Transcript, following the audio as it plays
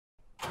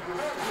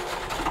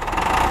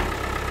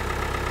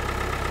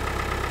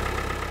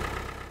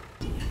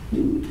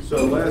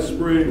So last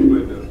spring,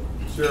 when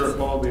Sarah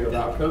called me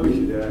about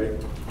coming today,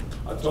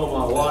 I told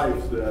my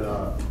wife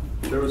that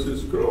there was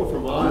this girl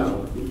from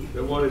Iowa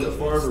that wanted a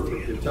farmer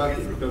from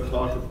Kentucky to come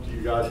talk to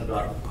you guys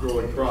about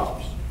growing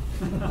crops.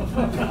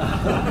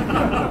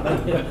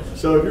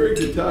 So if you're in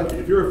Kentucky,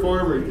 if you're a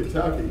farmer in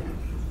Kentucky,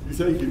 you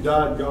think you've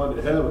died and gone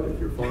to heaven if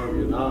you're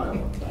farming in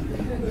Iowa.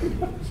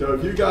 So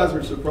if you guys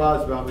are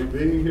surprised about me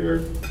being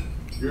here,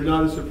 you're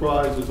not as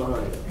surprised as I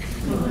am.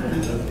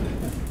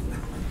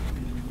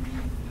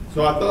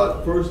 So I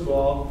thought, first of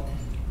all,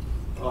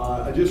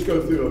 I'd just go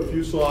through a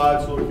few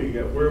slides looking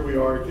at where we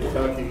are in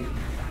Kentucky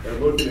and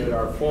looking at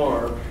our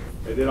farm,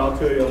 and then I'll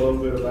tell you a little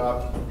bit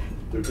about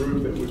the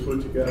group that we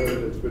put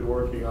together that's been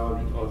working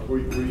on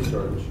wheat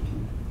research,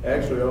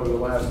 actually over the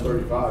last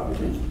 35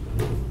 years.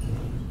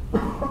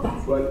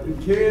 But in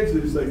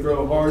Kansas, they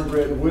grow hard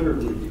red winter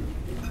wheat.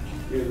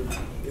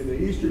 In the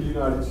eastern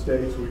United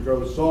States, we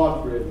grow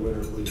soft red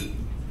winter wheat.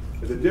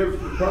 And the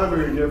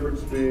primary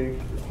difference being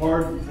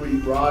hard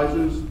wheat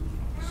rises,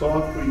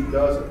 soft wheat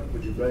doesn't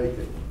when you bake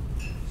it.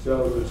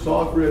 So the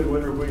soft red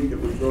winter wheat that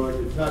we grow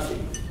in Kentucky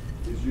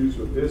is used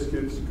with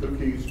biscuits,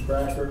 cookies,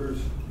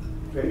 crackers,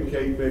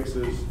 pancake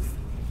mixes,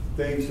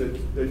 things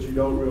that you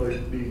don't really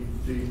need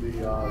the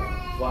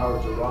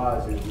flour to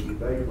rise in when you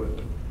bake with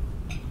it.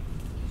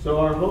 So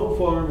our home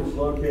farm is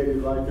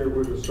located right there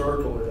where the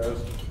circle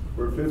is.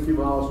 We're 50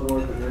 miles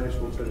north of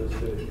Nashville,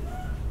 Tennessee.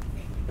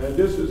 And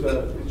this is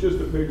it's just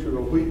a picture of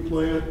a wheat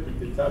plant in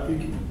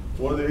Kentucky.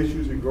 One of the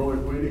issues in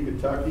growing wheat in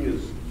Kentucky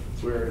is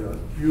we're in a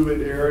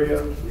humid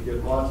area. We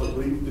get lots of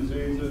leaf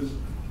diseases.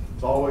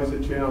 It's always a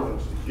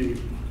challenge to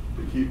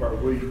keep our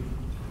wheat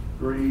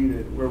green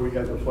and where we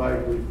have the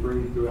flag leaf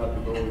green throughout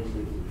the growing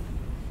season.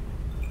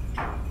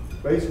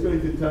 Basically,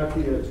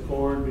 Kentucky has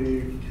corn,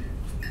 beef,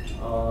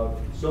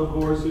 some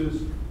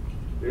horses.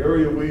 The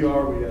area we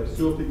are, we have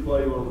silty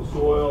clay loam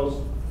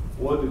soils,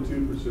 1 to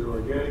 2%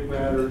 organic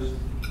matters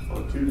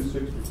on 2 to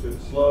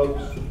 6%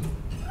 slopes.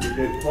 We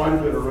get quite a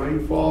bit of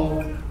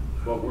rainfall,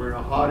 but we're in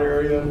a hot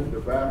area. It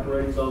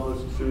evaporates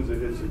almost as soon as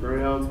it hits the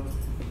ground,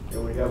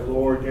 and we have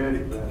low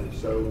organic matter.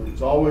 So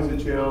it's always a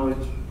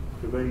challenge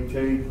to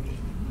maintain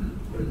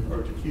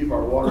or to keep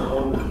our water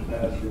holding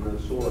capacity in our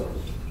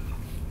soils.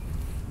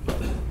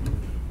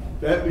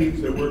 That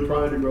means that we're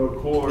trying to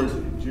grow corn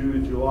in June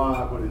and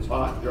July when it's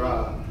hot and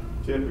dry,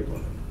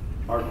 typically.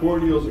 Our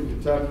corn yields in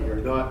Kentucky are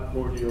not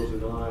corn yields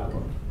in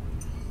Iowa.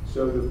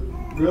 So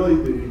really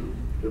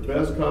the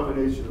best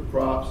combination of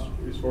crops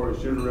as far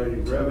as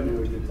generating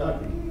revenue in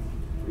Kentucky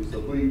is the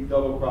wheat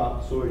double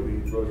crop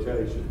soybean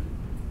rotation.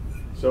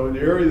 So in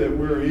the area that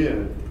we're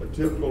in, a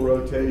typical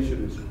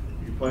rotation is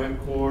you plant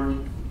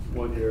corn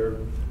one year,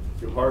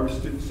 you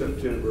harvest it in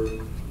September,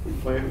 we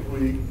plant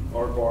wheat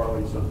or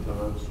barley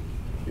sometimes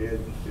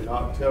in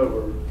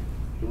October,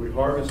 then we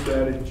harvest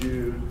that in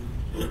June,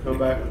 we'll come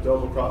back with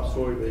double crop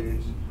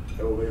soybeans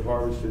that will be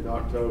harvested in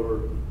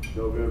October,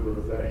 November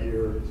of that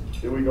year.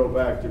 Then we go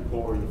back to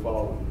corn the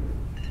following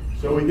year.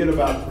 So we get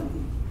about,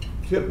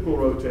 typical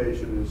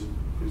rotation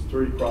is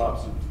 3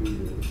 crops in 2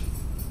 years.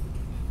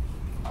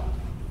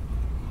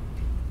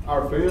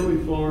 Our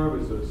family farm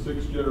is a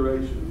 6th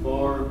generation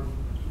farm.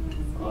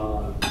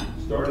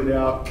 Started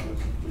out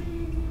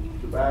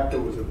with tobacco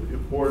was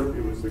important.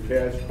 It was the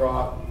cash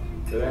crop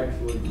that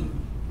actually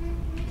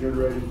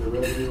generated the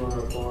revenue on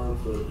our farm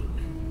for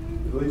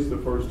at least the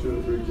first 2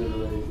 or 3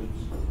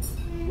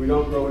 generations. We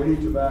don't grow any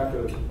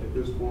tobacco at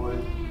this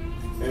point,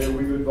 and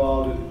we've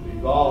evolved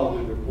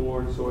into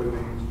corn,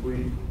 soybeans,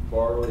 wheat,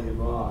 barley, and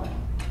rye.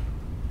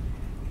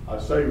 I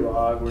say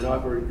rye, we're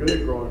not very good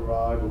at growing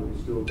rye, but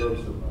we still grow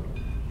some of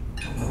it.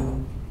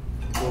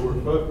 So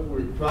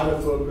we're trying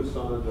to focus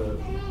on the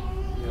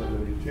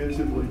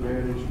intensively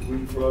managed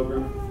wheat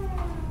program,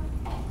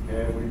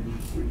 and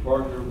we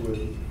partner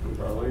with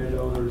our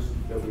landowners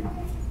that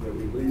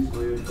we lease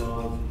land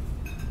from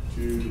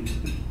to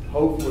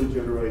hopefully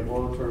generate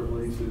long-term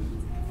leases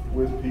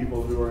with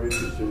people who are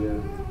interested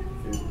in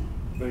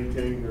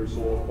maintaining their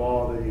soil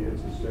quality and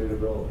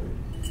sustainability.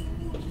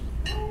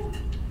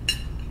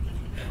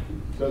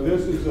 So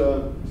this is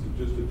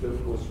just a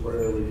typical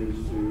sprayer we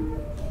use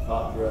to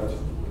hot dress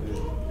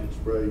and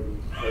spray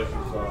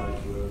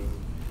pesticides with.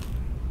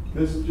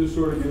 This just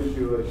sort of gives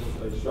you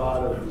a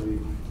shot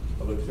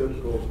of a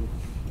typical,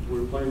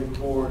 we're planting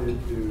corn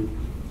into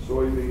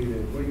soybean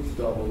and wheat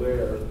stubble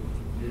there.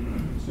 You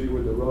can see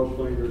where the row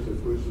cleaners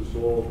have pushed the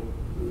soil,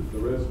 the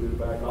residue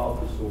back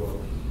off the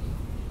soil.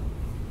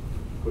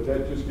 But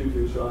that just gives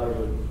you a shot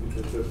of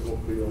the typical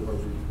field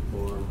of the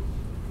farm.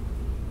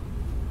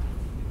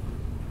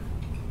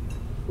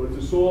 But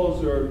the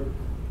soils are,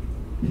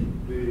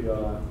 we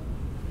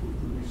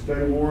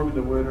stay warm in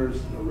the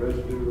winters, the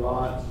residue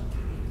rots,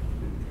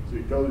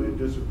 it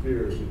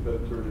disappears, it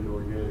doesn't turn into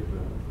organic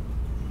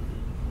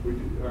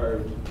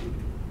matter.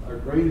 Our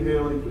grain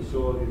handling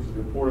facility is an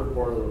important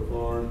part of our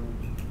farm.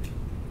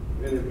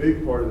 And a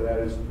big part of that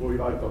is we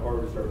like to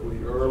harvest our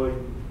wheat early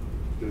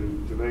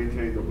to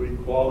maintain the wheat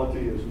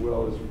quality as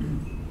well as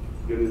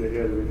get it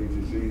ahead of any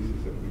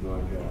diseases that we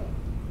might have.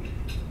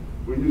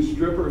 We use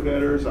stripper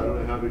headers. I don't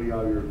know how many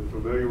of you are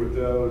familiar with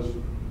those,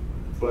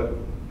 but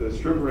the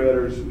stripper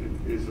headers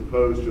is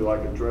opposed to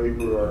like a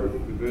draper or a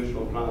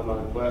conventional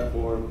combine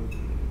platform.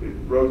 It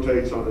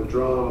rotates on a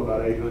drum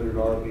about 800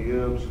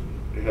 RPMs.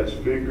 It has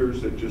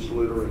fingers that just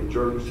literally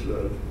jerks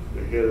the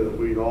head of the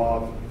wheat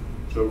off.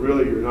 So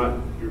really, you're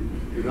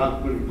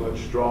not putting much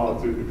straw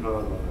through the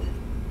combine,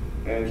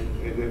 and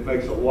it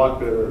makes a lot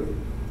better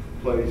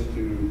place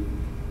to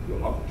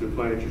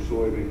plant your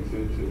soybeans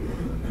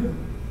into.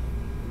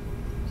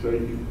 So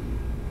you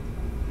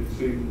can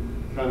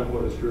see kind of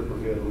what a stripper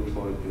head looks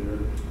like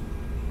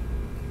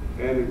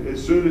there. And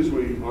as soon as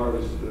we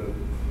harvest the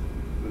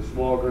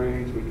small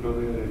grains, we come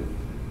in and,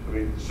 I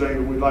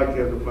mean, we'd like to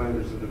have the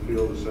planters in the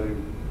field the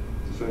same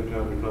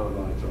time the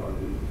combines are.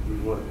 We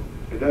want,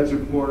 and that's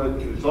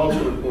important. It's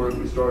also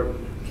important we start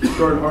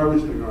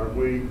harvesting our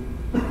wheat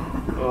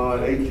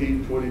at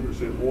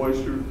 18-20%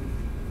 moisture,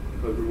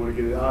 because we want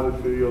to get it out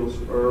of the fields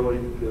early,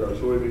 get our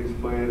soybeans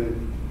planted,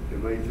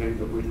 and maintain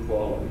the wheat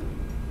quality.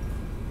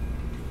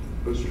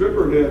 The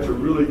stripper heads are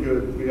really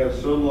good. We have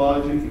some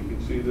logic. You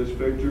can see this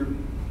picture.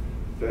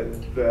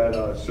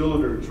 That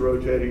cylinder that's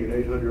rotating at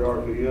 800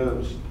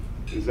 RPMs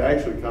is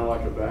actually kind of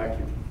like a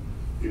vacuum.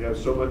 You have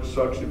so much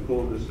suction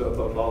pulling this stuff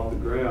up off the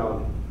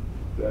ground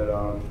that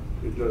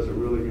it does a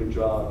really good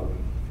job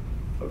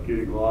of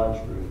getting live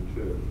stream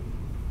too.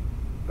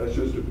 That's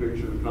just a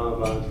picture of the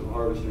combines of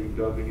harvesting,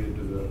 dumping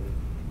into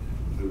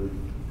the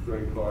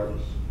grain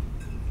carts.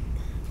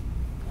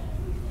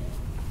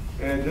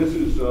 And this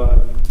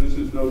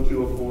is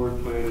no-till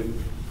corn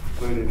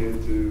planted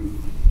into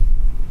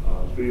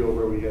field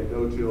where we had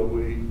no-till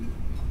wheat,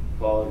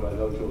 followed by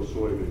no-till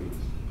soybeans.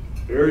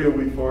 The area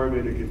we farm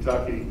into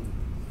Kentucky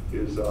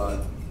is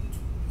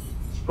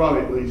it's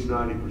probably at least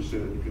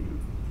 90%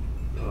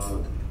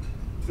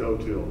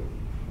 no-till,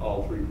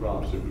 all three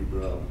crops that we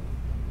grow.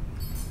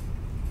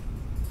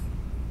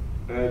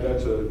 And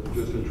that's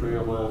just a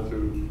tram line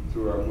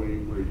through our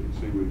wheat, where you can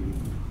see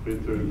we've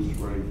been through the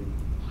spring,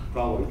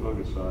 probably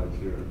fungicides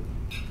here.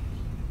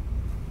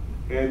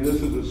 And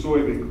this is a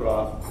soybean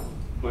crop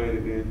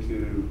planted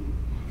into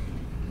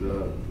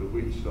the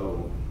wheat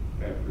stubble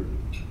after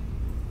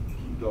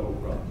double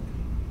crop.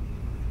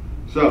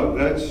 So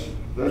that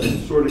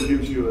sort of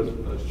gives you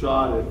a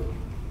shot at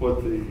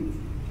what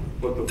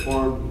the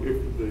farm,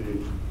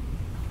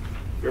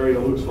 the area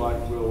looks like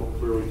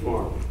where we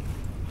farm.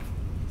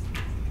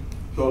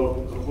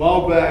 So a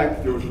while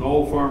back, there was an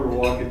old farmer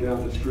walking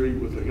down the street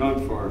with a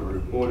young farmer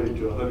and pointed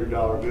to a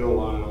 $100 bill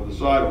lying on the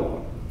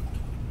sidewalk.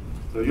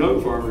 The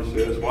young farmer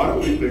says, "Why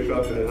don't we pick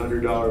up that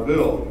 $100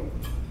 bill?"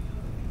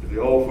 And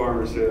the old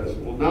farmer says,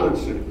 "Well,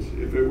 nonsense.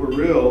 If it were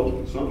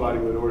real, somebody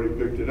would have already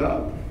picked it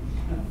up."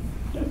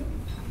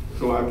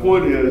 So my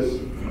point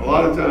is, a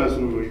lot of times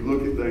when we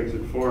look at things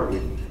in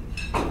farming,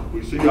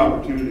 we see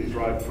opportunities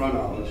right in front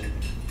of us.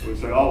 We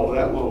say, "Oh, well,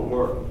 that won't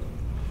work."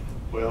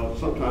 Well,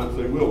 sometimes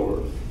they will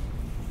work.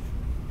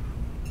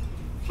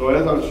 So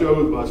as I showed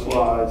with my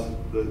slides,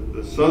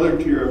 the southern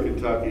tier of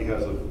Kentucky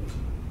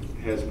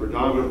has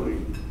predominantly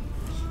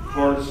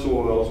hard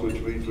soils,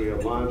 which means we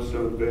have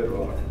limestone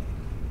bedrock.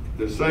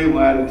 The same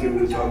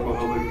latitude as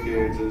Oklahoma and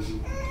Kansas.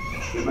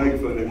 It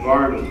makes an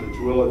environment that's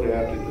well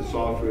adapted to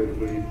soft red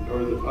wheat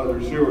or the other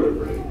cereal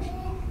grains,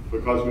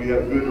 because we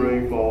have good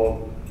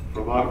rainfall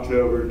from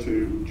October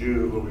to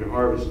June when we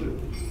harvest it.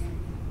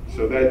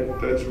 So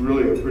that's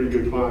really a pretty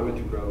good climate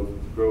to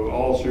grow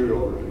all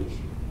cereal grains.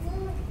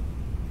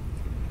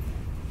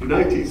 In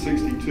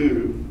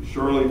 1962,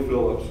 Shirley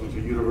Phillips was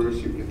a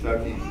University of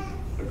Kentucky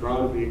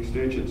agronomy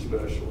extension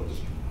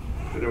specialist.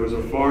 And there was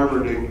a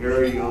farmer named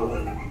Harry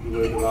Young who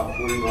lived about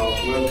 20 miles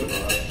west of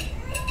us.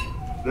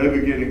 They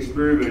began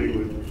experimenting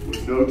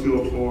with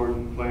no-till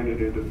corn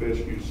planted into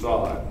fescue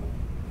sod.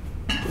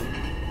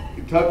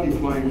 Kentucky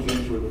claims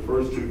these were the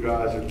first two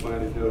guys that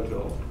planted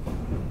no-till.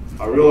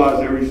 I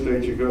realize every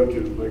state you go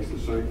to makes the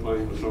same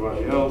claim with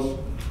somebody else,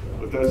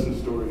 but that's the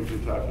story in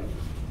Kentucky.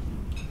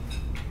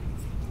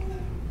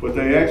 But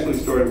they actually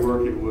started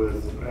working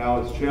with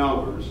Alice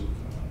Chalmers,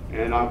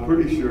 and I'm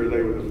pretty sure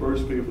they were the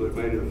first people that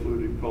made a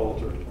fluted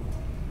coulter.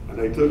 And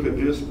they took a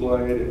disc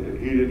blade and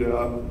heated it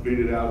up, beat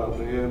it out on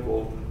the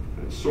anvil,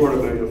 and sort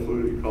of made a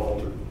fluted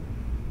coulter.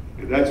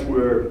 And that's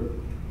where,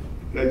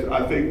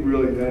 I think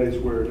really that is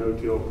where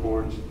no-till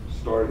corn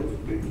started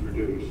being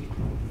produced.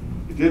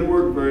 It didn't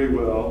work very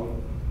well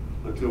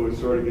until we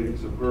started getting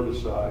some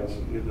herbicides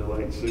in the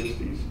late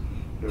 60s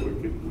that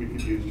we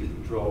could use to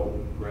control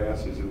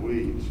grasses and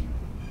weeds.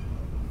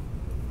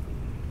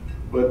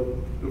 But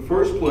the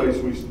first place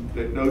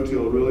that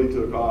no-till really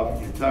took off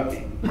in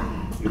Kentucky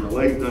in the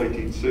late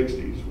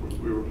 1960s,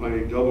 we were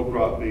planting double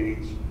crop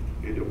beans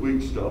into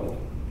wheat stubble.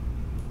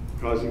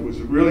 Because it was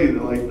really in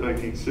the late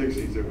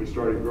 1960s that we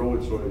started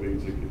growing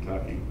soybeans in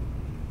Kentucky.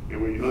 And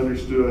we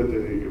understood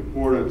the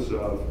importance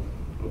of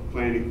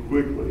planting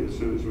quickly as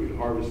soon as we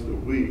harvested the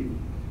wheat.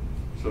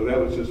 So that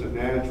was just a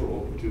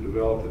natural to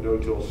develop the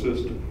no-till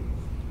system.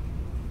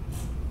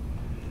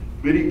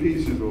 many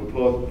pieces of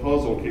a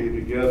puzzle came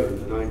together in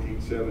the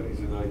 1970s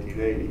and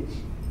 1980s.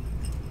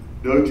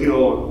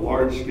 No-till on a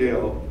large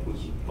scale was,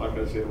 like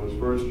I said, was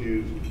first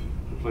used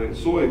to plant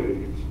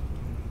soybeans.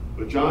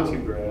 But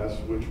Johnson grass,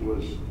 which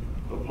was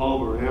the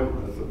Palmer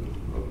amaranth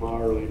of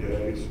my early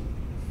days,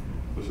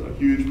 was a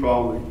huge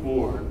problem in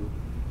corn,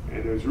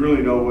 and there's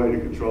really no way to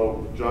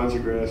control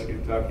Johnson grass in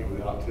Kentucky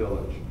without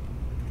tillage.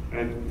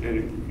 And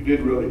you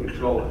didn't really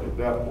control it at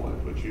that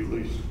point, but you at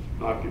least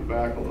knocked it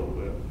back a little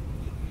bit.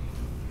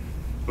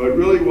 But it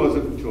really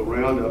wasn't until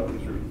Roundup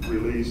was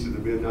released in the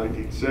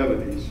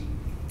mid-1970s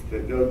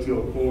that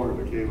no-till corn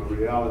became a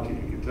reality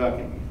in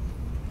Kentucky.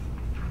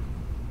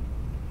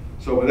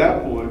 So at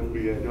that point,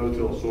 we had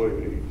no-till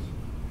soybeans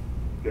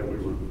that we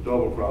were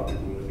double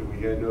cropping with, and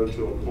we had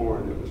no-till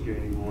corn that was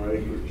gaining more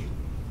acreage.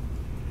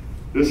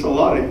 There's a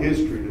lot of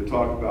history to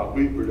talk about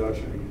wheat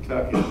production in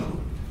Kentucky,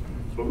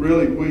 but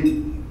really wheat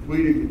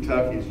in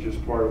Kentucky is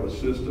just part of a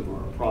system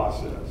or a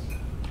process.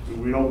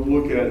 And we don't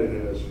look at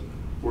it as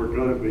we're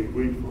going to be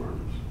wheat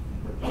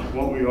farmers.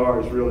 What we are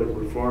is really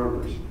we're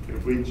farmers,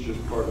 and wheat's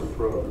just part of the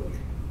program.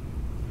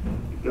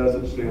 It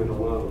doesn't stand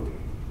alone.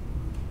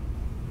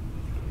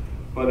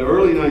 By the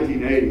early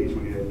 1980s,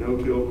 we had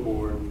no-till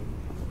corn,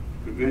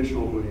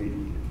 conventional wheat,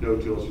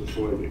 no-till some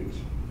soybeans.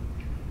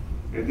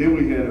 And then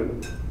we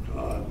had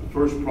the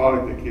first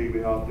product that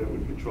came out that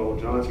would control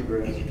Johnson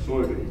grass and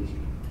soybeans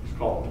was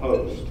called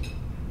Post.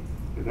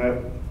 And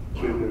then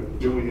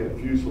we had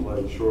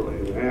fusilage shortly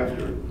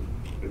thereafter.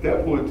 At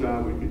that point in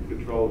time, we could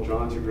control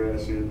Johnson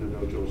grass in the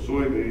no-till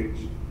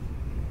soybeans,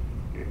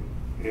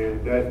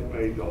 and that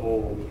made the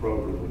whole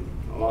program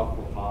a lot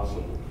more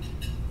possible.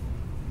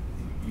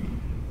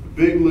 The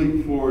big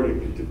leap forward in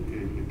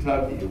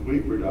Kentucky in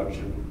wheat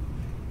production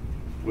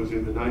was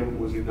in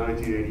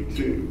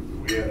 1982.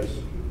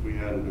 We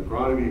had an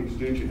agronomy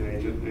extension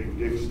agent named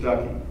Dick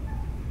Stuckey,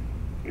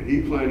 and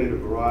he planted a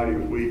variety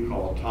of wheat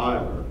called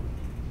Tyler,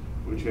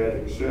 which had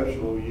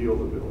exceptional yield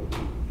ability.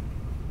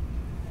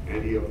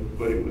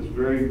 But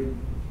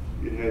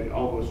it had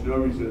almost no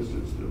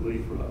resistance to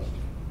leaf rust.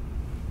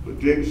 But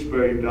Dick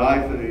sprayed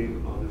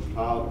diethane on this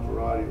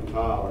variety of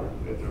Tyler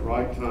at the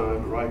right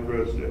time, the right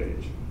growth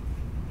stage,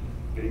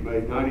 and he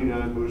made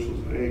 99 bushels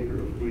an acre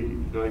of wheat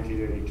in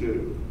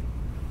 1982.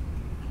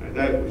 And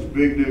that was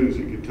big news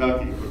in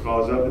Kentucky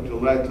because up until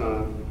that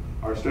time,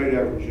 our state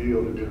average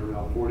yield had been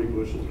around 40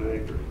 bushels an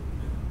acre.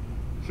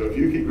 So if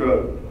you could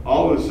grow,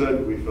 all of a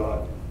sudden we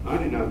thought,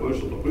 99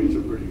 bushels of wheat's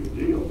a pretty good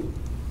deal.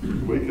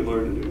 We can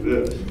learn to do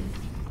this.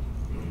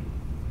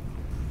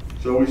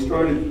 So we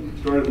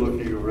started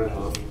looking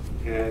around,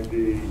 and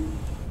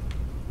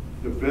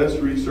the best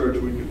research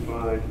we could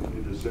find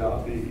in the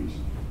Southeast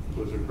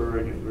was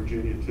occurring at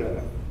Virginia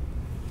Tech.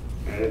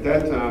 And at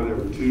that time, there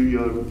were two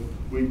young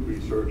wheat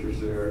researchers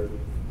there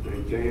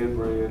named Dan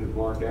Brand and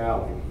Mark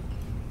Alley.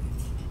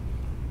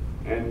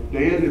 And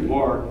Dan and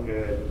Mark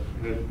had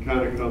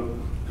kind of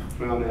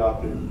found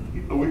out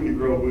that we could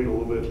grow wheat a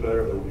little bit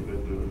better than we've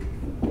been doing.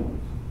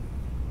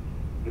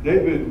 And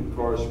they've been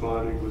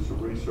corresponding with some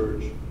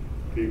research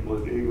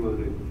people in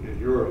England and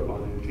Europe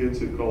on the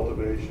intensive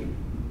cultivation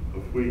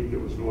of wheat that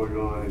was going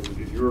on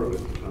in Europe at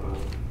the time.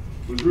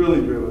 It was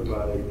really driven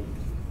by the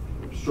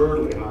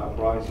absurdly high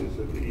prices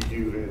that the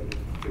EU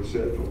had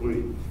set for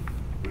wheat.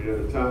 I mean,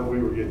 at the time we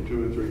were getting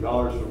 $2 and $3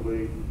 for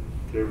wheat,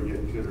 they were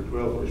getting 10 or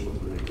 12 bushels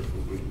an acre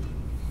for wheat,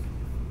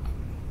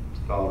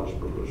 dollars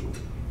per bushel.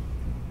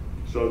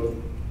 So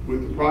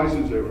with the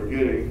prices they were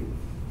getting,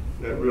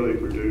 that really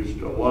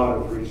produced a lot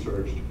of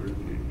research to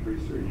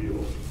increase their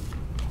yields.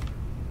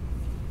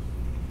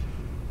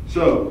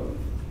 So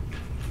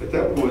at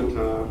that point in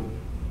time,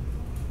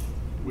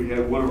 we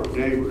had one of our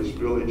neighbors,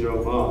 Billy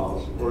Joe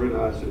Miles,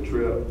 organized a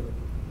trip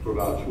for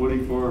about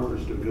 20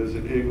 farmers to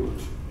visit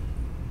England.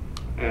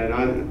 And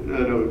I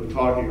know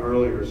talking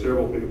earlier,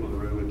 several people in the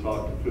room had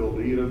talked to Phil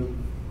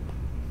Needham.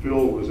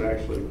 Phil was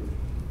actually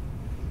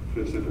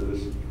fits into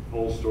this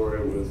whole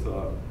story with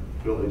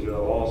Billy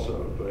Joe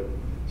also. But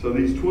so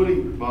these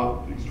 20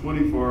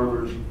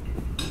 farmers,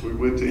 we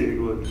went to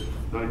England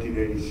in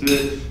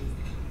 1986.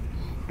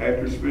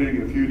 After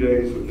spending a few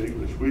days with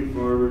English wheat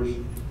farmers,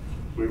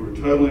 we were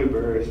totally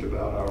embarrassed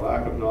about our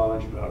lack of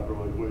knowledge about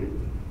growing wheat.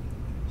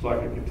 It's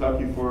like a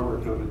Kentucky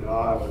farmer coming to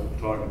Iowa and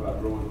talking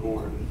about growing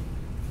corn.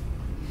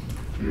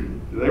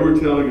 They were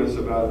telling us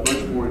about a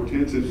much more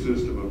intensive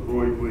system of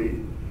growing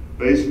wheat,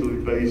 basically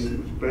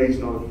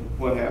based on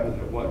what happens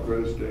at what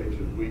growth stage of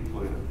the wheat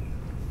plant.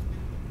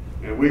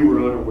 And we were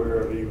unaware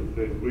of even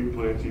that wheat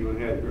plants even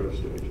had growth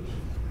stages.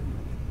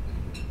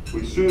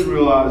 We soon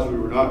realized we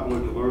were not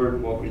going to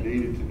learn what we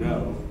needed to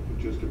know with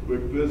just a quick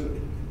visit.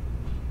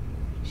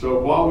 So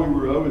while we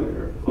were over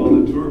there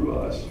on the tour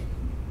bus,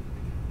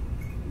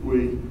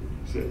 we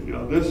said, you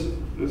know,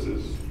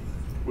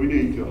 we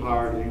need to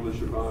hire an English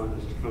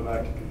agronomist to come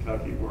back to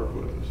Kentucky and work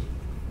with us.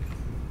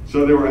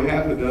 So there were a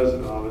half a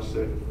dozen of us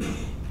that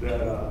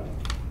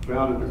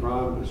found an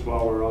agronomist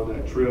while we were on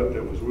that trip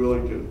that was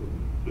willing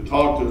to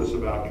talk to us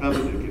about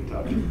coming to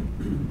Kentucky.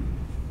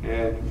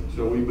 And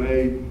so we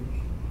made,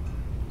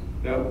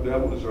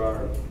 that was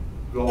our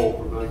goal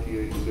from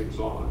 1986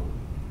 on.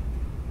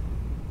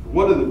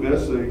 One of the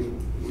best things,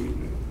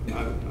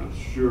 I'm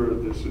sure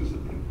this is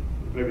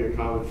maybe a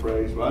common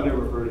phrase, but I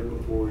never heard it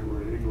before we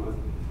were in England.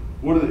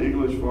 One of the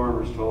English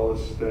farmers told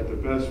us that the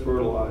best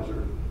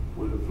fertilizer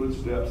were the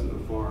footsteps of the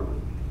farmer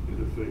in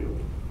the field.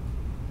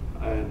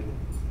 And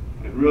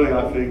really,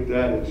 I think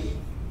that is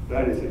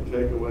a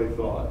takeaway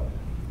thought.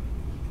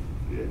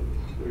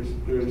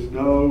 There's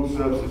no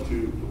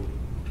substitute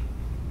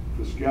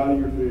for scouting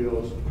your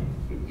fields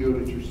and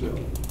doing it yourself.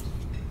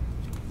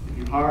 If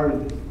you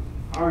hiring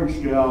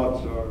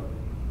scouts or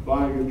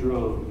buying a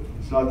drone,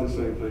 it's not the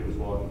same thing as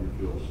walking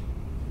your fields.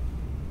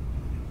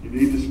 You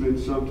need to spend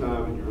some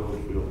time in your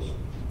own fields.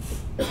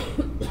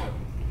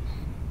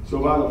 So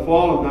by the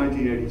fall of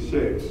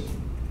 1986,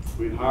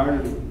 we'd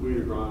hired a wheat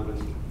agronomist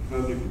to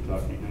come to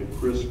Kentucky named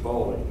Chris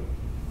Foley.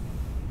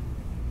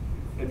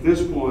 At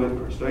this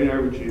point, our state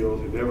average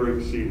yields had never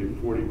exceeded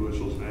 40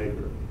 bushels an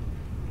acre.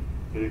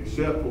 And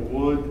except for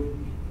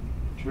one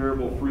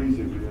terrible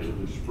freezing event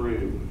in the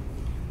spring,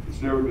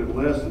 it's never been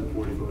less than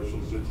 40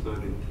 bushels since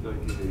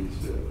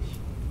 1986.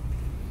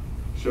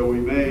 So we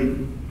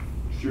made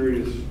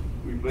serious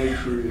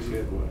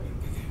headway.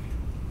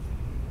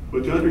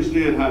 But to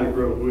understand how to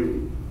grow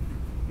wheat,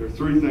 there are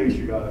three things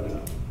you got to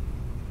know.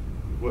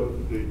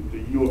 What the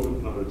yield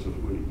components of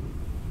wheat.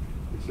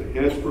 It's the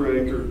heads per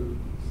acre,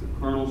 it's the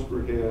kernels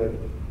per head,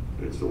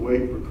 and it's the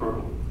weight per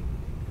kernel.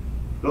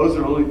 Those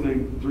are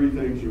three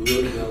things you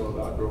really know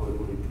about growing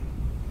wheat.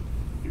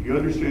 If you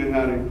understand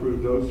how to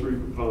improve those three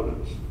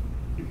components,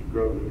 you can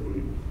grow good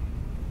wheat.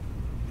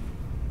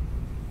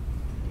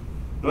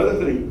 Another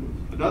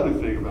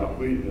thing about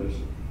wheat is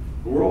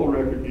the world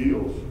record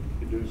yields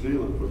in New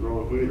Zealand for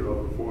growing wheat are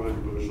over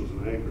 400 bushels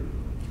an acre.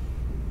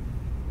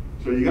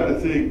 So you got to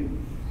think,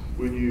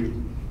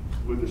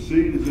 when the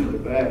seed is in the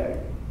bag,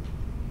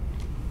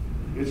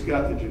 it's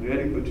got the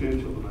genetic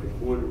potential to make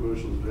 400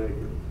 bushels an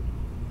acre.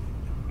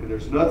 And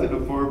there's nothing a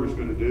farmer's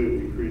going to do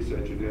to increase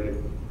that genetic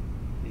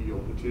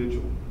yield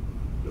potential.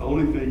 The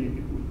only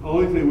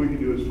thing we can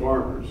do as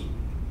farmers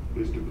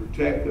is to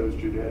protect those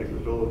genetic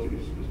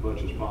abilities as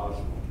much as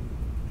possible.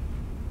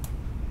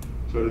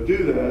 So to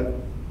do that,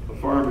 a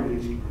farmer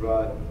needs to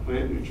provide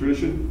plant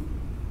nutrition,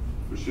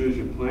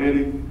 precision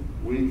planting,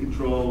 weed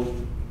control,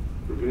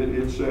 prevent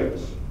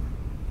insects,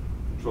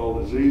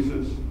 control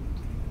diseases,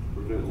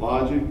 prevent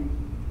lodging,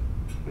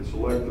 and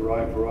select the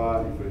right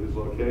variety for his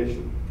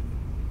location.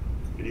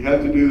 And you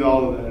have to do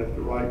all of that at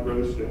the right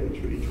growth stage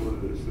for each one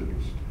of those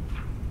things.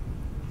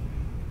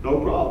 No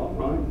problem,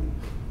 right?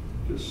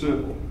 Just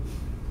simple.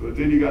 But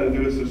then you got to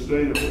do it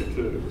sustainably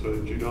too, so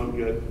that you don't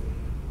get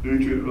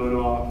nutrient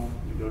runoff,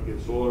 you don't get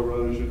soil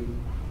erosion,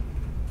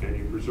 and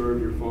you preserve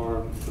your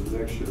farm for the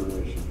next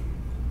generation.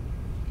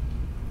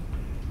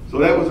 So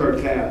that was our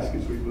task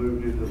as we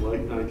moved into the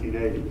late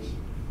 1980s.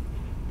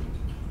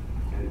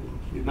 And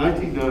in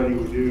 1990,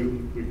 we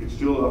knew we could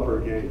still up our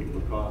game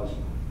because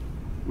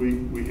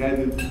we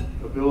had the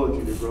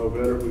ability to grow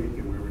better wheat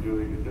than we were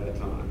doing at that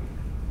time.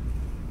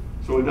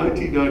 So in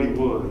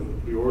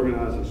 1991, we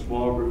organized a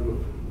small group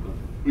of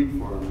wheat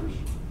farmers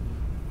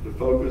to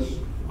focus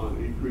on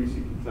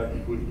increasing Kentucky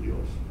wheat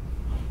yields.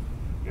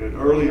 And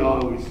early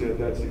on, we said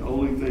that's the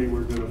only thing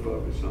we're going to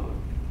focus on.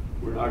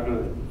 We're not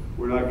going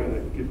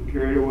to get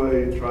carried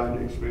away and try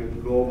to expand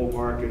to global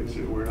markets,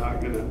 and we're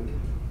not going to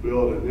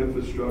build an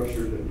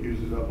infrastructure that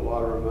uses up a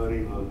lot of our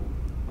money on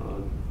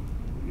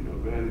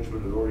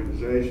management and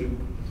organization.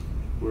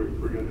 We're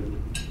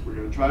going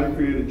to try to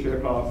create a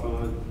checkoff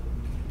fund,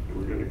 and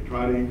we're going to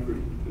try to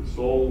increase. The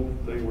sole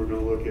thing we're going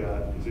to look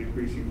at is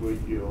increasing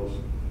wheat yields,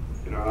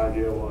 and our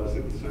idea was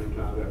at the same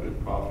time that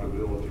meant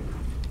profitability.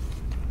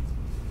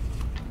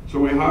 So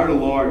we hired a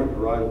lawyer to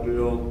write a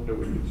bill that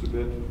we could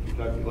submit to the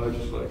Kentucky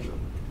legislature.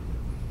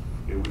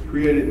 And we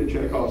created a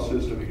checkoff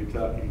system in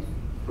Kentucky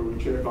where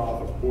we check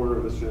off a quarter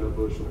of a cent a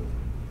bushel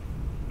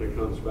that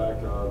comes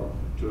back to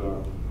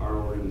our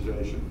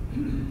organization.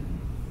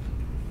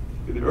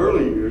 In the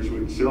early years,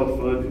 we'd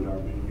self-funded our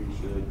meetings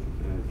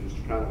and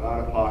just kind of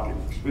out-of-pocket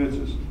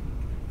expenses.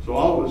 So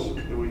all of us,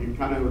 and we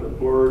kind of had a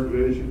blurred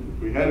vision.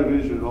 If we had a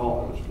vision at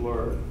all, it was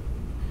blurred.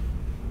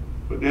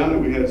 But now that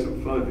we had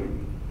some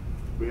funding,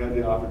 we had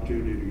the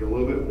opportunity to get a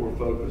little bit more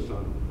focused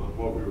on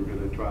what we were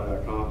going to try to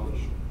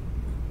accomplish.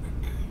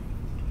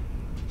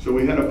 So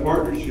we had a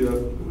partnership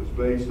that was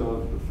based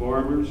on the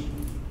farmers,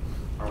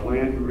 our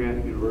land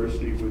grant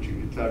university, which in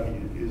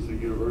Kentucky is the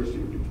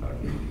University of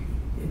Kentucky,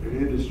 and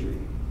industry.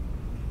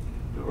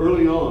 Now,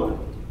 early on,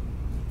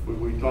 when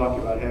we talked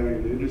about having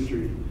an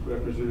industry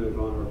representative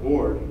on our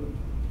board,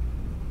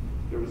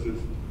 there was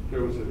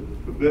a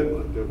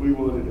commitment that we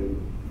wanted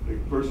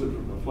a person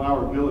from the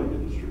flour milling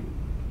industry.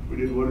 We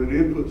didn't want an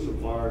input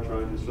supplier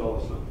trying to sell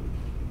us something.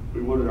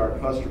 We wanted our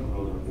customer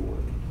on our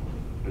board.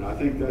 And I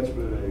think that's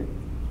been a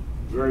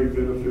very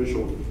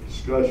beneficial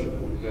discussion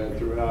that we've had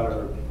throughout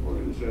our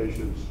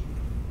organization's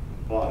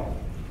life.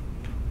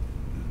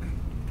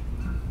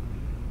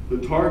 The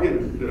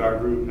target that our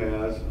group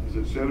has is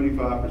that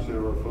 75%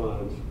 of our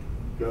funds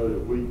go to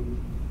wheat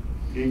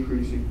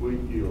increasing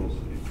wheat yields,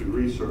 to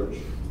research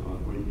on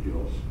wheat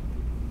yields.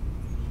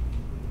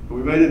 And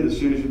we made a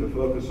decision to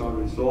focus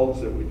on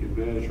results that we could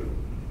measure.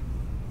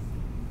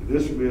 And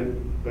this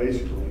meant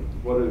basically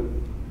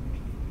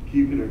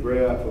keeping a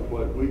graph of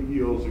what wheat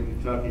yields in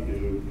Kentucky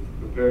do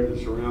compared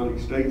to surrounding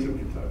states of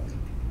Kentucky.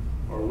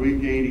 Are we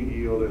gaining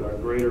yield at a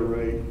greater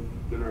rate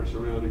than our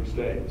surrounding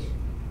states?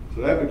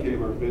 So that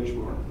became our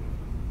benchmark.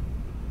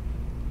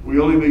 We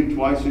only meet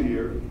twice a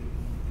year.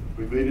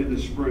 We meet in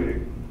the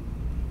spring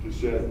to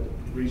set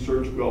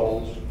research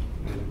goals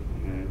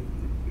and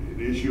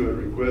issue a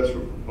request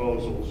for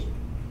proposals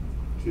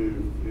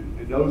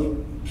and those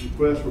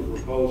requests for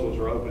proposals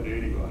are open to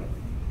anybody.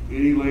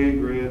 Any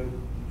land grant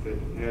that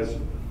has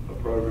a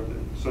program,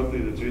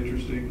 something that's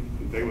interesting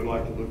that they would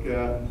like to look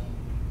at,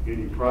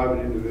 any private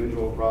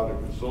individual, private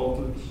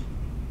consultants,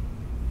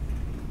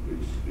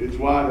 it's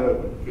wide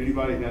open. If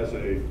anybody has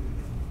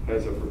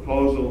a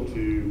proposal to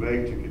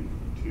make to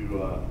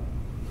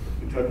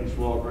Kentucky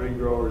small grain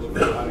growers and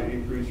how to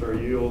increase our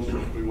yields,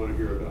 we want to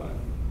hear about it.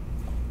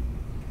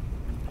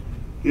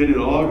 Then in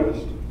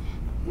August,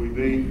 we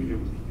meet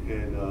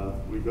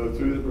and we go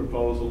through the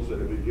proposals that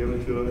have been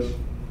given to us.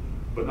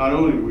 But not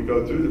only do we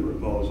go through the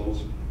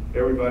proposals,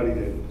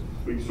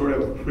 we sort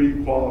of have a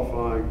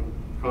pre-qualifying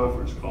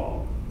conference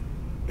call.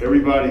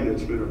 Everybody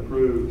that's been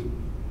approved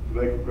to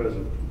make a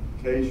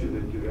presentation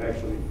and to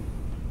actually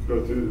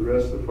go through the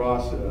rest of the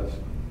process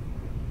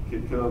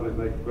can come and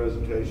make a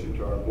presentation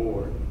to our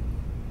board.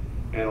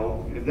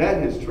 And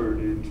that has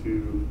turned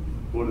into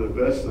one of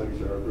the best things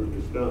that our group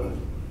has done,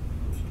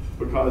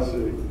 because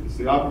it's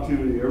the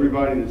opportunity.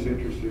 Everybody that's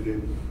interested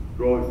in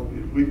growing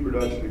in wheat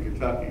production in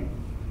Kentucky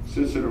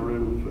sits in a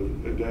room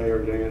for a day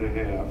or a day and a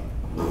half,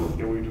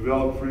 and we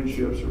develop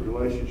friendships and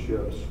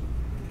relationships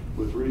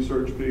with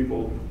research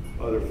people,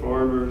 other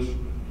farmers,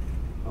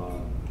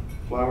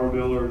 flour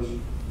millers,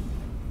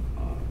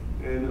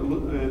 and a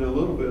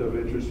little bit of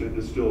interest in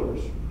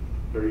distillers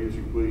that are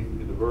using wheat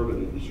in the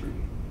bourbon industry.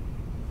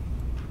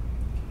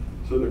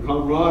 So the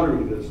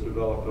camaraderie that's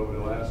developed over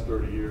the last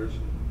 30 years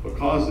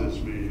because of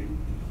this meeting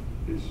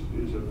is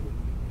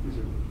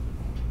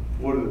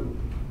one of the,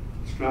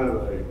 it's kind of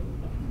a, you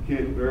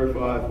can't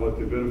verify what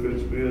the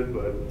benefits been,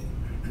 but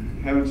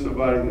having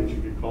somebody that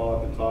you can call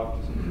up and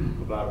talk to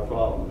about a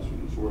problem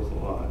is worth a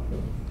lot.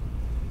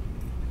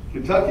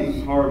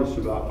 Kentucky harvests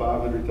about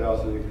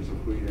 500,000 acres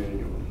of wheat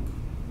annually,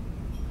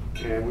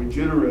 and we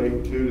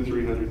generate $200,000 to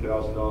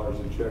 $300,000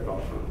 in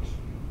checkoff funds.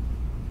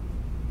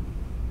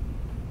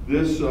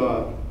 This,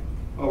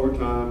 over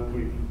time,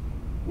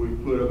 we've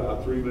put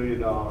about $3 million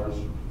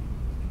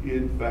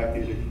back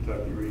into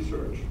Kentucky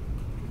research.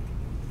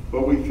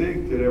 But we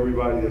think that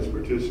everybody that's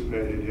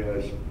participated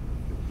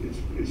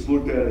it's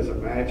looked at as a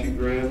matching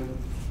grant.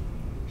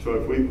 So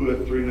if we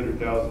put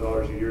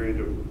 $300,000 a year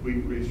into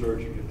wheat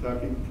research in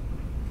Kentucky,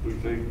 we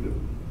think that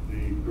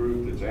the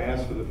group that's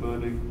asked for the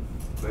funding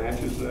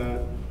matches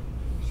that.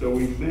 So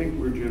we think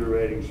we're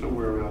generating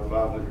somewhere around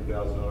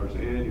 $500,000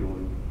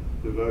 annually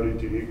devoted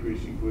to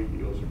increasing wheat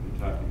yields in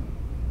Kentucky.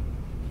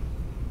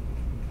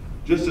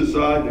 Just a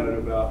side note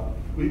about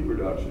wheat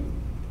production.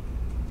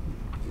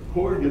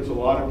 Corn gets a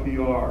lot of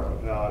PR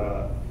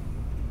about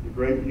the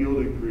great yield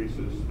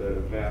increases that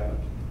have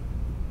happened.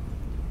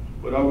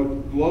 But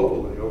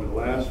globally, over the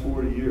last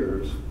 40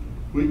 years,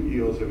 wheat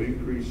yields have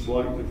increased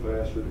slightly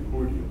faster than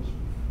corn yields.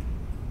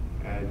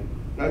 And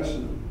that's,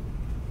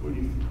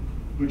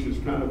 which is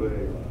kind of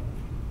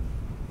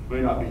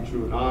may not be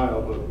true in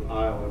Iowa,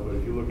 but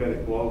if you look at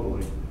it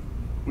globally,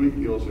 wheat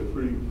yields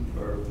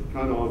are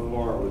kind of on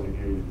par with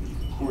the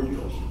corn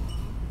yields.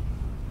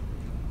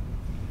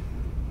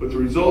 But the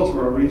results of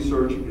our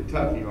research in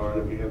Kentucky are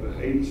that we have an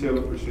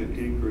 87%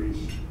 increase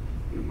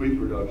in wheat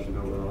production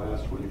over the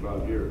last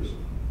 25 years.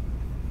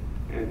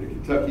 And the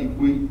Kentucky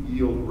wheat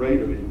yield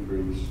rate of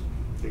increase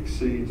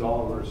exceeds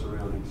all of our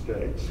surrounding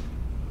states.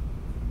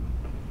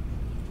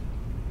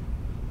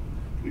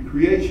 The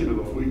creation of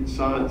a wheat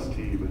science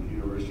team at the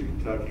University of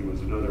Kentucky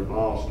was another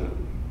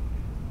milestone.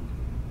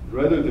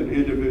 Rather than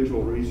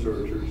individual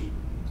researchers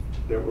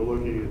that were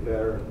looking at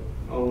their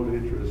own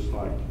interests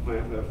like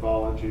plant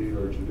pathology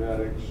or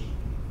genetics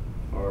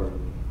or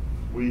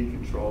weed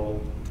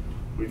control,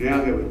 we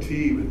now have a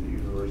team at the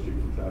University of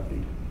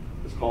Kentucky.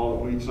 It's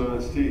called the Wheat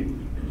Science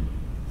Team.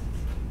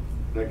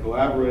 They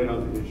collaborate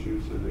on the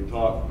issues and they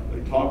talk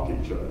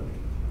to each other.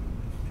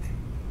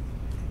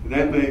 And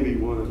that may be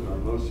one of our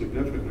most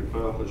significant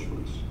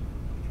accomplishments.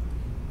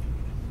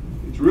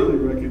 It's really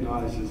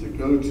recognized as the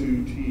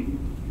go-to team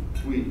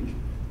wheat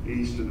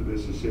east of the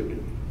Mississippi.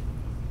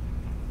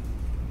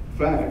 In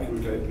fact,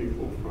 we've had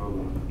people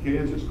from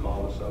Kansas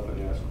call us up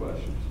and ask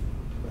questions,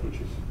 which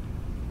is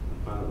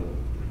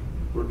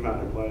we're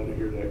kind of glad to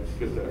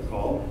get that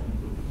call.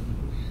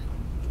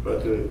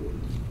 But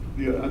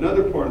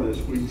another part of this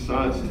wheat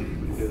science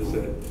team is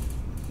that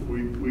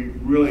we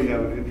really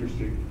have an interest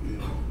in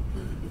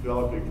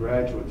developing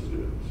graduate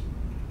students,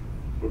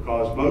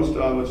 because most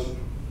of us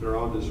that are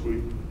on this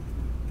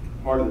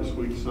part of this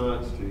wheat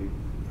science team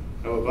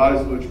have about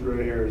as much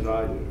gray hair as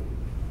I do.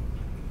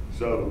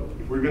 So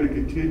if we're going to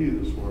continue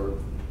this work,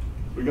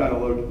 we got to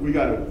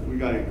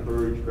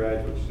encourage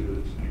graduate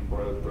students to be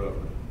part of the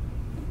program.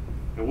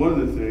 And one of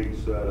the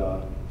things that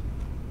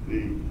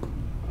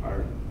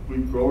our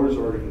wheat growers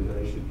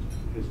organization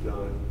has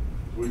done,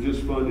 we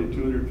just funded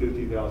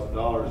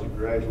 $250,000 in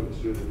graduate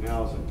student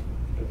housing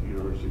at the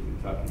University of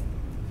Kentucky,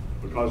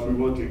 because we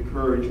want to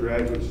encourage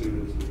graduate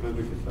students to come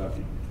to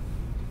Kentucky.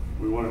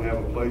 We want to have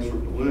a place for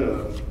them to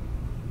live,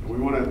 and we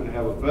want to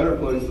have a better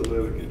place to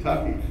live in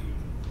Kentucky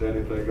than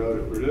if they go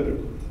to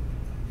Purdue,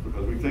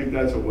 because we think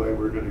that's a way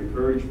we're going to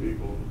encourage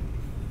people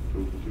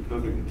to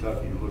come to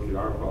Kentucky and look at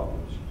our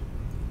problems.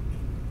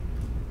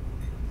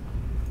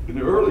 In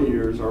the early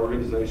years, our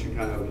organization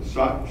kind of had a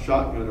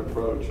shotgun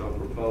approach on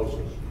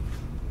proposals.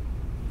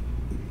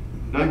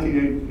 In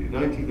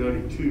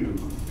 1992,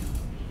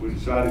 we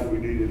decided we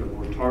needed a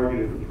more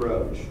targeted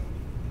approach.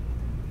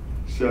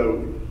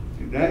 So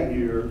in that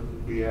year,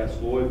 we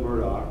asked Lloyd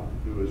Murdoch,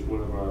 who is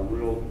one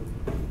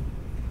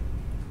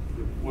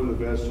of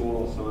the best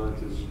soil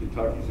scientists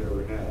Kentucky's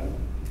ever had,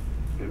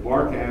 and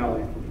Mark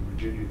Alley from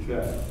Virginia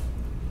Tech,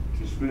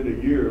 to spend a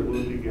year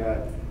looking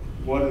at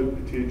what are the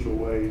potential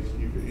ways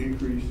you can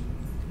increase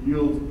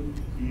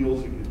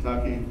yields in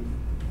Kentucky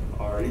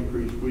or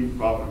increase wheat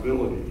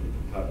profitability in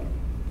Kentucky.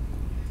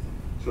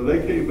 So they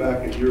came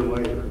back a year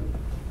later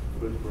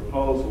with a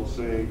proposal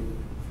saying,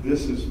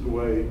 this is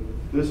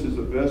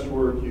the best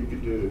work you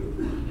could do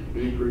to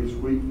increase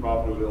wheat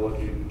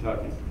profitability in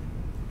Kentucky.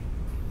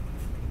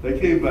 They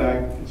came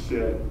back and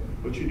said,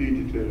 what you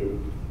need to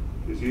do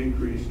is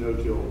increase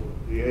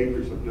the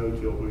acres of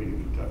no-till wheat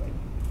in Kentucky.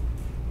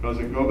 Because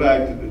if you go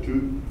back to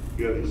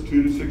we have these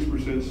 2 to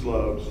 6%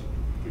 slopes,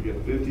 we get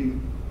 50,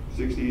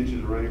 60 inches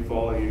of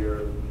rainfall a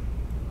year,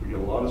 we get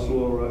a lot of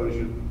soil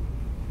erosion.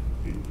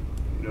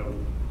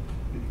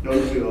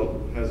 No-till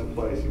has a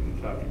place in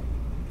Kentucky.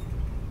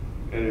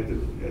 And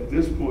at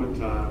this point in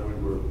time, we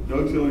were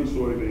no-tilling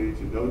soybeans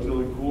and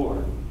no-tilling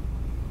corn,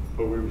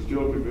 but we were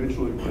still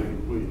conventionally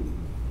planting wheat.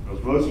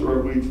 Because most of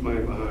our wheat's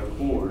planted behind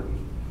corn,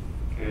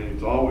 and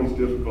it's always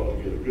difficult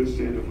to get a good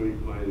stand of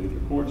wheat planted into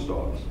corn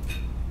stalks.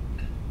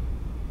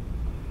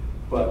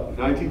 But in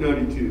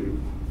 1992,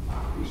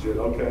 we said,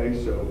 okay,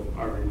 so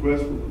our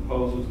requests for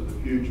proposals in the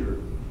future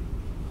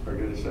are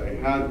going to say,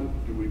 how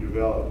do we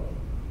develop?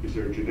 Is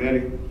there a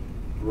genetic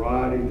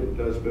variety that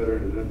does better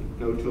in a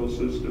no-till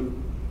system?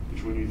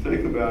 Which when you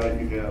think about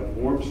it, you have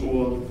warm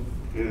soil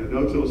in a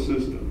no-till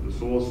system. The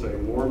soils stay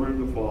warmer in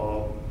the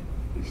fall,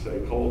 they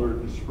stay colder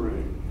in the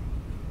spring.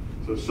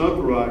 So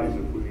some varieties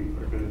of wheat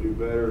are going to do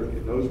better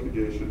in those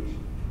conditions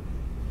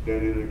than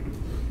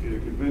in a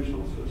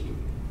conventional system.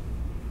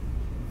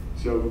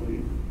 So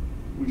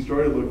we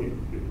started looking,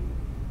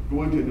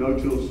 going to a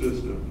no-till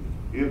system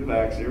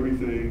impacts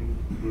everything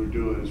we're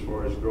doing as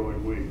far as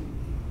growing wheat.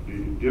 We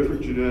need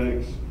different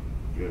genetics,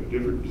 we have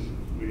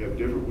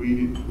different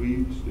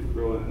weeds that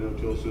grow in a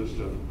no-till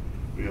system.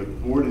 We have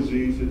more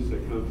diseases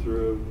that come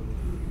through.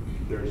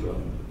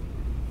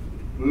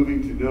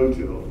 Moving to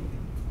no-till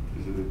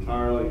is an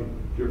entirely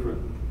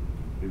different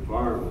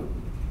environment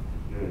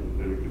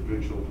than a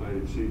conventional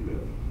planted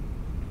seedbed.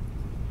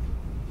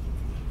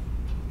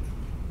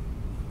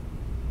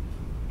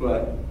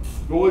 But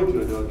going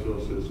to a no-till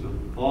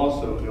system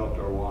also helped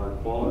our water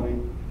quality,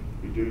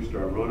 reduced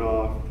our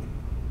runoff,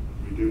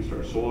 reduced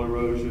our soil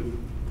erosion,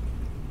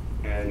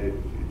 and it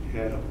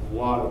had a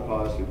lot of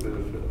positive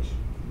benefits.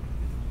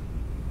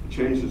 It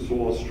changed the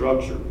soil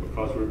structure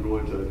because we're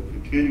going to a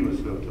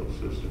continuous no-till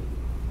system.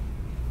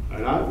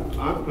 And I'm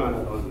kind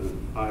of on the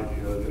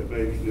idea that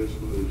maybe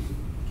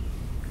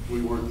we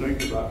weren't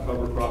thinking about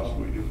cover crops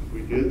when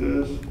we did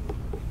this,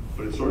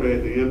 but it sort of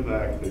had the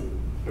impact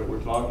that we're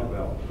talking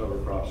about with cover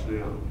crops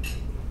now.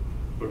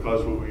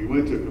 Because when we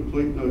went to a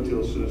complete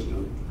no-till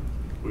system,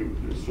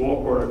 the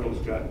soil particles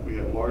we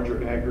had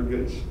larger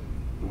aggregates,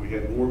 and we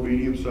had more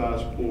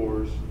medium-sized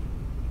pores.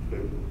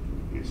 That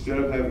instead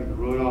of having the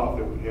runoff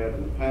that we had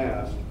in the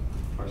past,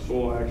 our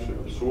soil actually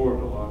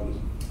absorbed a lot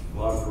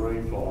of the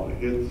rainfall.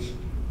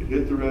 It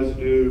hit the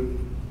residue,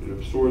 it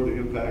absorbed the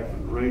impact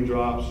from the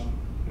raindrops,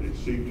 and it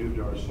seeped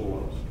into our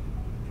soils.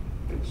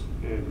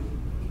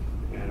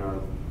 And our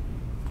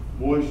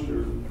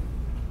moisture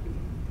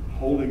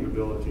holding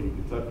ability in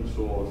Kentucky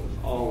soils is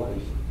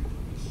always,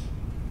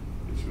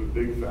 it's a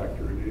big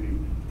factor in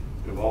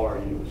any of all our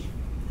yields.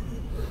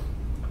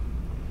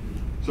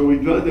 So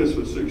we've done this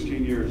for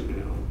 16 years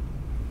now,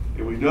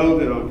 and we know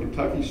that on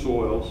Kentucky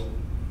soils,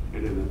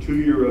 and in a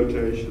 2-year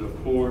rotation of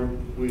corn,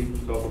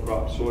 wheat, double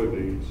crop,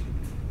 soybeans,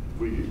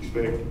 we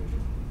expect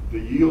the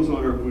yields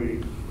on our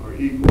wheat are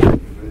equal to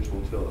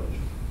conventional tillage.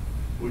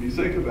 When you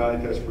think about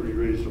it, that's pretty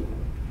reasonable,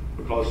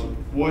 because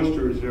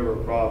moisture is never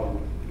a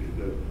problem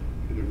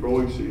in the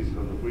growing season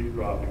on the wheat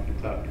crop in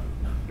Kentucky.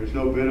 There's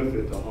no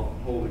benefit to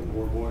holding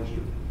more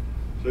moisture.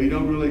 So you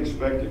don't really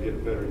expect to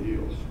get better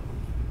yields.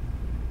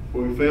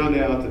 But we found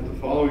out that the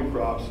following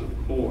crops of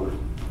corn,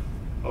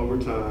 over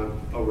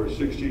time, over a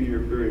 16-year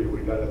period,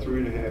 we got a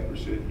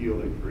 3.5%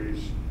 yield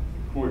increase in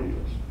corn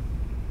yields.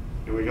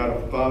 And we got a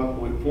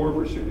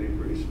 5.4%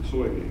 increase in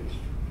soybeans.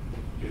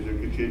 in the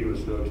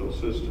continuous no-till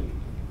system.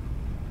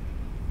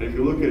 And if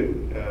you look at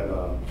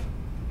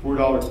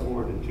 $4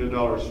 corn and $10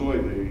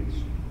 soybeans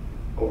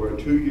over a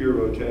 2-year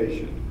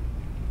rotation,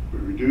 we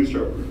reduced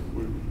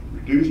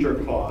our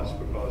costs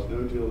because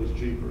no-till is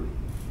cheaper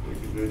than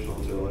conventional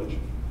tillage.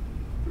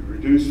 We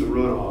reduced the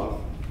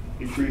runoff,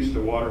 increased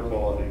the water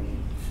quality,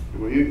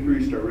 and we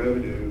increased our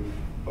revenue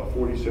by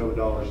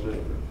 $47 an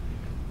acre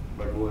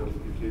by going to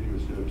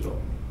continuous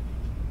no-till.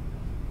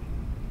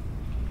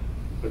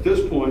 At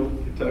this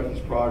point, Kentucky's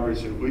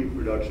progress in wheat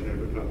production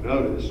had become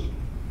noticed,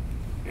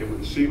 and when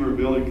the Seymour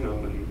Milling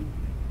Company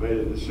made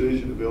a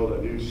decision to build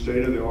a new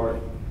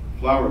state-of-the-art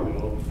flour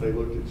mill, they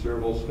looked at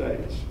several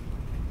states.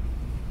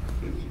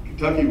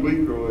 Kentucky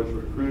wheat growers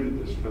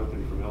recruited this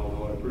company from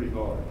Illinois pretty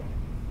hard.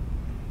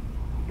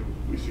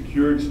 We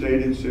secured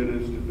state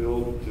incentives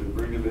to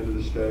bring them into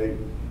the state,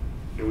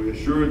 and we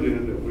assured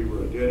them that we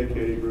were a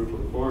dedicated group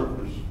of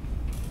farmers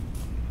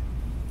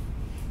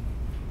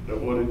that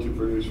wanted to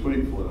produce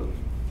wheat for them.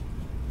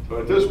 So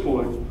at this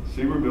point,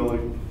 Seymour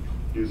Milling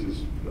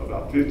uses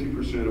about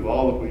 50% of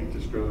all the wheat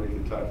that's grown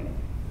in Kentucky.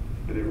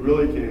 And it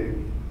really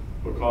came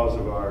because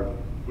of our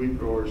wheat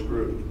growers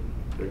group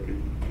that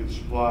could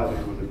supply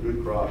them with a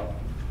good crop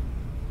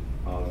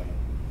of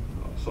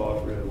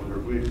soft red winter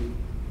wheat.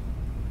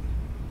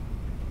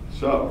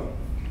 So,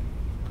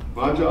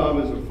 my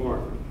job as a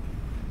farmer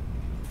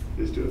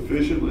is to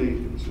efficiently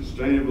and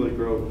sustainably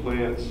grow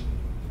plants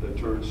that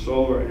turn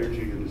solar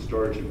energy into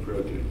starch and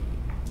protein.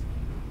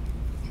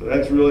 So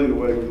that's really the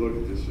way we look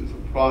at this, as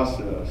a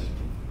process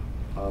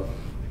of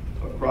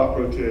a crop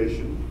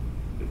rotation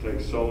that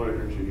takes solar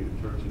energy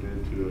and turns it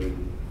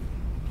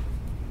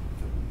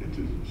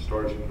into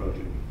starch and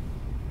protein.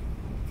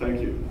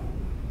 Thank you.